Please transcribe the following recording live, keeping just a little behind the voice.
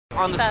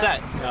on the set.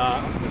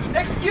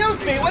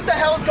 Excuse me, what the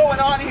hell's going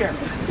on here?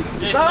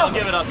 Jason, I'll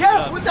give it up.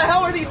 Yes, what the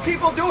hell are these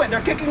people doing?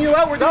 They're kicking you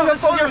out. We're doing a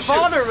photo shoot.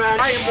 Father, man.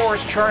 I am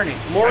Morris Charney.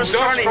 Morris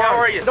Charney, how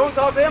are you? Don't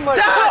talk to him like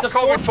Dad! that.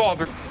 Call me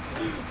father.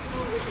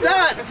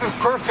 Dad! This is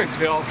perfect,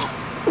 Bill.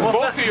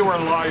 Both of you are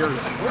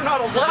liars. We're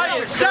not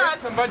liars. Dad!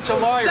 A bunch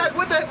of liars. Dad,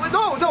 what the?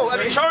 No, I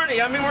mean, Charney,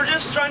 I mean, we're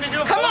just trying to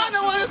do a come photo on,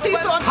 I want to see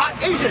some hot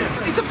Asians.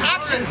 See some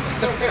actions.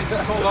 Okay,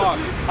 just hold on.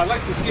 I'd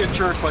like to see a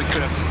jerk like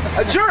this.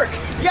 A jerk?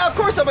 Yeah, of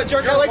course I'm a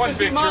jerk. You're I like one to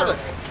see big models.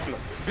 jerk.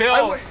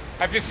 Bill,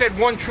 have you said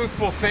one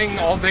truthful thing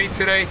all day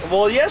today?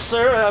 Well, yes,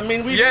 sir. I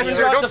mean, we Yes,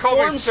 sir. got Don't the call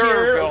me forms sir,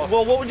 here. Bill.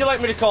 Well, what would you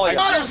like me to call you?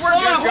 Models, where's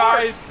my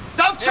guys. horse?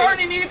 Dov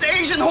Charney needs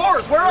Asian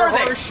whores. Where are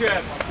they?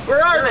 Horseshit.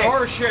 Where are they?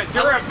 Horseshit.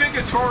 You're the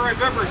biggest whore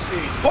I've ever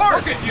seen.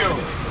 Horse. Look at you.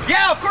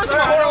 Yeah, of course I'm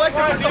a whore. I like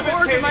to put the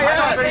whores in my I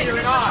head. bet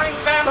you're not.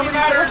 Some of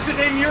these What's the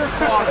name of your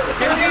father?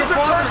 Give me your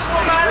father's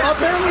name. Well,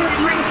 apparently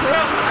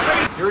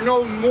it's you. You're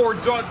no more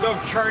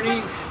Dov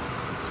Charney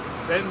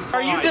than.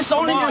 Are you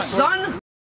disowning your son?